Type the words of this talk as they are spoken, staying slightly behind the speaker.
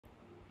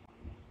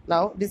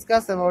Now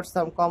discuss about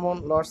some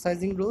common lot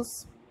sizing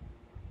rules.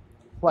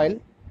 While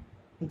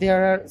there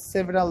are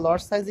several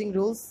lot sizing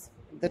rules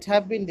that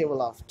have been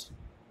developed,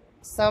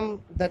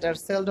 some that are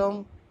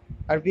seldom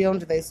are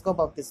beyond the scope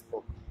of this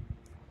book.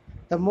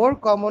 The more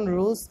common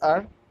rules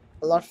are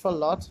lot for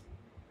lot.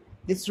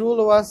 This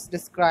rule was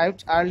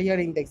described earlier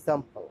in the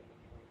example.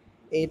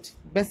 It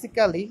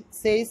basically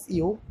says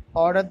you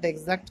order the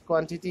exact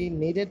quantity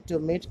needed to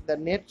meet the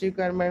net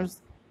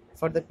requirements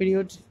for the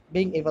period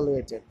being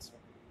evaluated.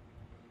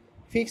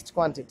 Fixed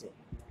quantity.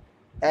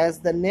 As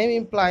the name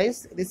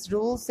implies, this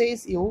rule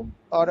says you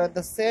order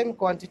the same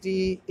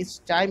quantity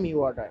each time you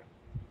order.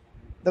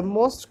 The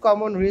most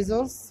common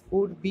reasons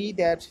would be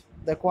that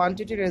the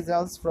quantity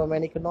results from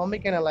an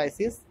economic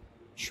analysis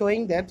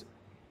showing that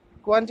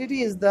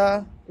quantity is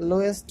the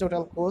lowest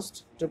total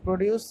cost to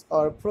produce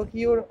or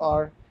procure,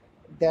 or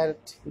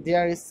that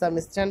there is some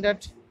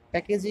standard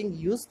packaging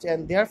used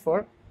and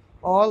therefore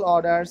all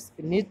orders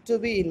need to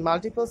be in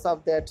multiples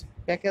of that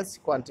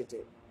packaged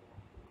quantity.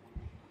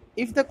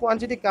 If the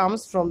quantity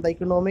comes from the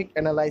economic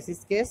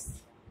analysis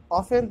case,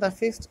 often the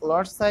fixed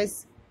lot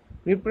size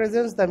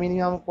represents the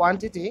minimum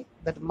quantity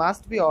that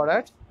must be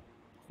ordered,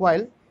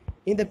 while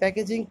in the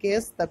packaging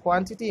case the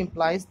quantity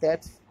implies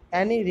that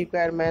any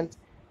requirement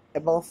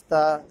above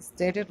the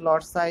stated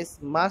lot size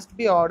must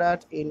be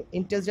ordered in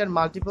integer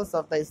multiples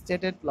of the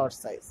stated lot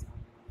size.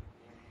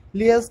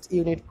 Least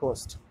unit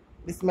cost.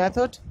 This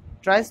method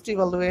tries to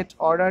evaluate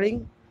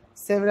ordering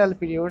several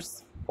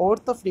periods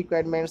worth of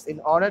requirements in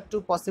order to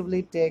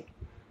possibly take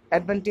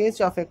advantage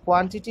of a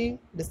quantity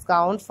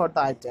discount for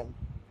the item.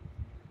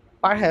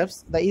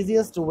 Perhaps the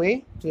easiest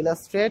way to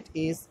illustrate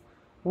is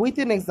with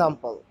an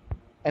example.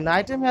 An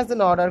item has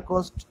an order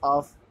cost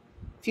of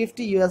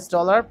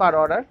 $50 per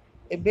order,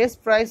 a base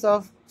price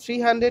of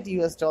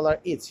 $300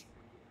 each,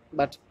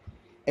 but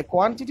a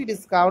quantity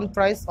discount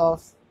price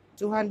of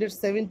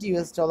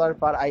 $270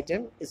 per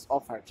item is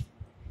offered.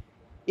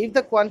 If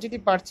the quantity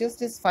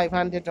purchased is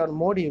 500 or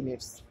more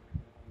units,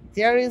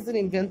 there is an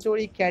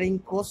inventory carrying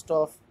cost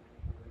of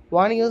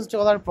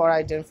 $1 per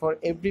item for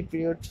every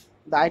period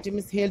the item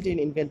is held in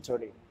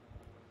inventory.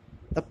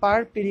 The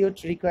per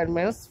period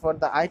requirements for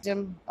the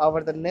item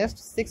over the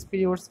next 6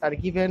 periods are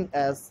given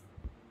as: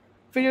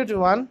 period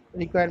 1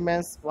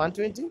 requirements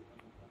 120,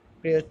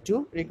 period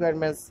 2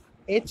 requirements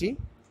 80,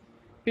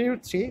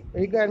 period 3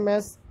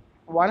 requirements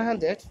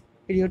 100,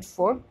 period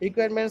 4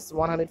 requirements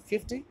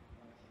 150,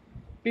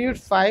 period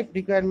 5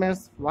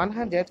 requirements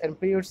 100, and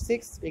period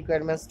 6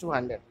 requirements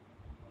 200.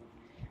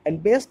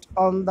 And based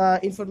on the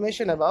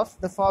information above,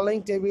 the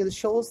following table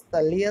shows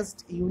the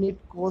least unit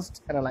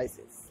cost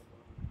analysis.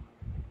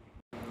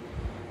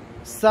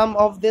 Some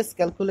of these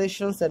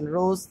calculations and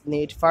rows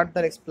need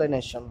further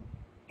explanation.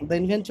 The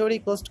inventory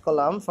cost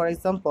column, for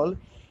example,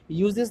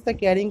 uses the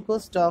carrying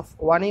cost of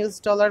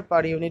 $1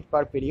 per unit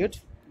per period.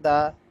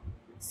 The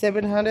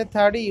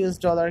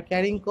 $730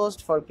 carrying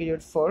cost for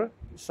period 4,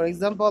 for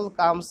example,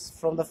 comes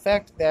from the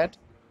fact that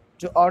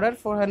to order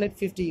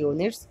 450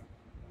 units,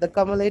 the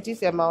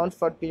cumulative amount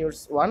for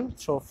periods 1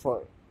 through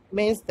 4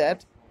 means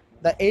that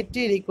the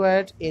 80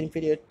 required in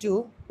period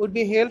 2 would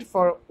be held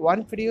for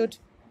one period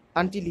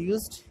until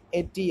used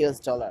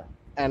 $80,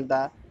 and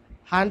the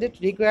 100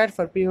 required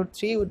for period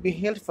 3 would be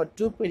held for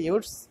 2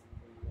 periods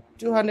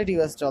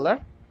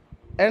 $200,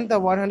 and the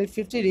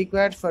 150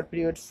 required for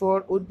period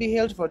 4 would be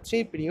held for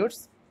 3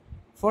 periods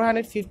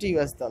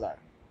 $450.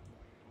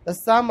 The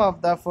sum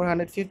of the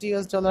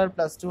 $450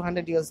 plus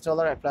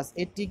 $200 plus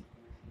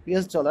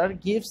 $80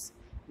 gives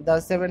the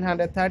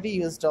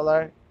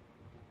 $730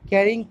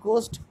 carrying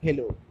cost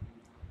value.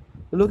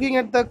 Looking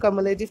at the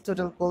cumulative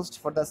total cost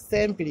for the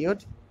same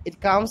period, it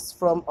comes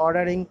from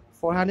ordering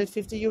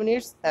 450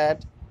 units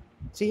at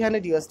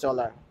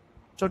 $300,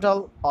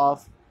 total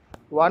of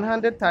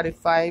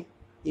 $135,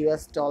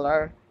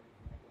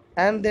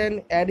 and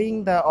then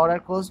adding the order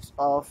cost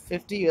of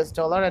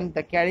 $50 and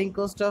the carrying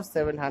cost of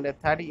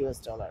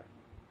 $730.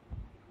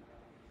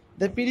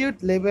 The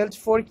period labeled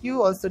 4Q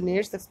also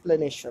needs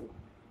explanation.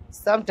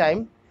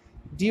 Sometime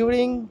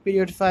during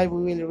period 5,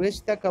 we will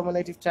reach the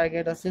cumulative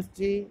target of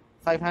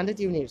 500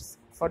 units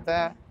for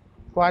the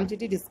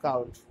quantity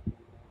discount.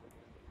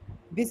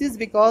 This is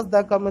because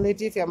the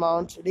cumulative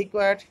amount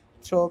required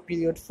through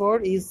period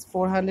 4 is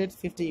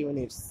 450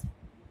 units,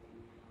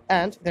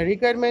 and the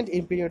requirement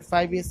in period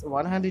 5 is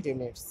 100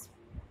 units.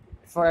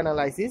 For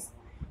analysis,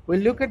 we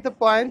look at the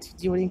point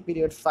during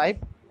period 5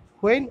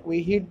 when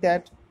we hit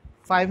that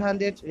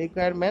 500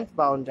 requirement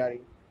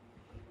boundary,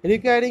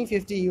 requiring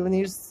 50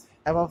 units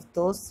above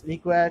those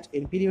required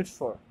in period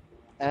 4,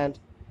 and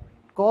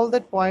call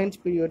that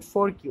point period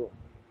 4Q.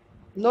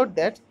 Note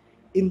that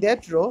in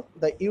that row,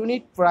 the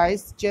unit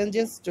price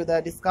changes to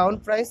the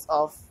discount price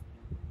of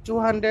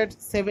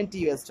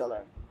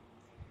 $270.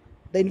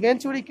 The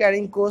inventory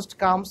carrying cost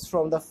comes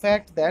from the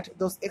fact that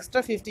those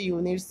extra 50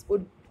 units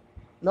would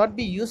not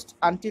be used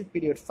until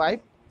period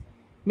 5,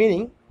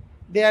 meaning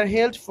they are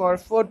held for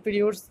 4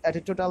 periods at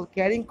a total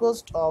carrying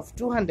cost of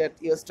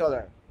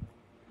 $200.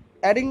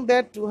 Adding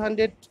that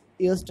 $200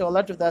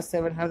 to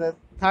the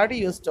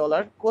 $30 US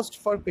cost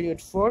for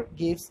period 4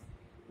 gives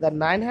the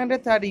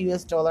 $930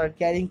 US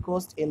carrying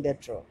cost in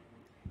that row.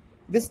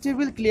 This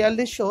table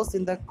clearly shows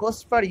in the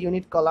cost per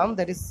unit column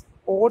that is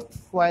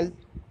worthwhile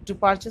to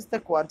purchase the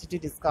quantity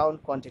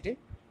discount quantity,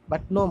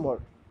 but no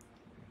more.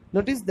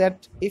 Notice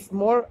that if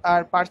more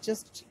are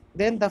purchased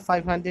than the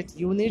 500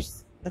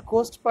 units, the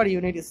cost per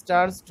unit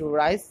starts to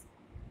rise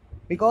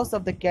because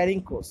of the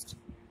carrying cost.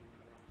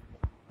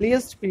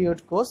 Least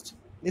period cost.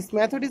 This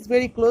method is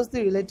very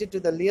closely related to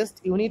the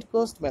least unit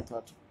cost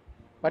method,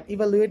 but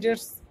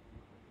evaluated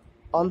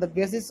on the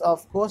basis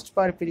of cost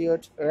per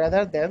period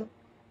rather than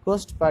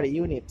cost per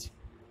unit.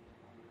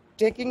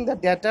 Taking the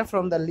data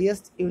from the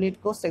least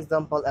unit cost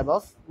example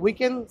above, we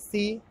can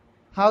see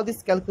how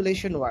this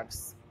calculation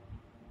works.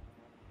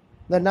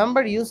 The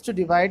number used to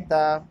divide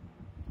the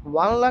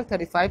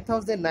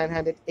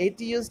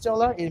 1,35,980 US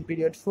in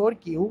period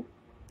 4Q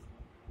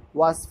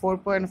was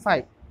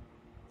 4.5.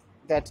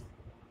 That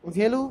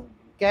value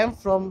came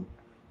from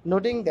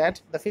noting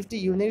that the 50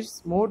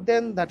 units more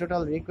than the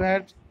total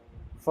required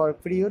for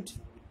period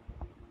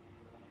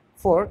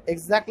 4,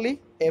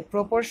 exactly a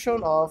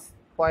proportion of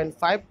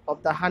 0.5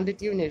 of the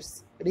 100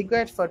 units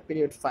required for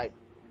period 5.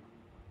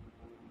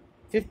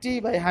 50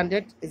 by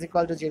 100 is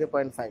equal to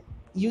 0.5.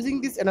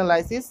 Using this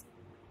analysis,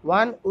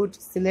 one would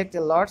select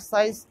a lot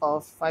size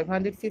of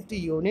 550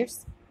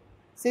 units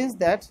since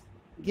that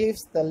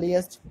gives the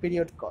least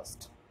period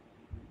cost.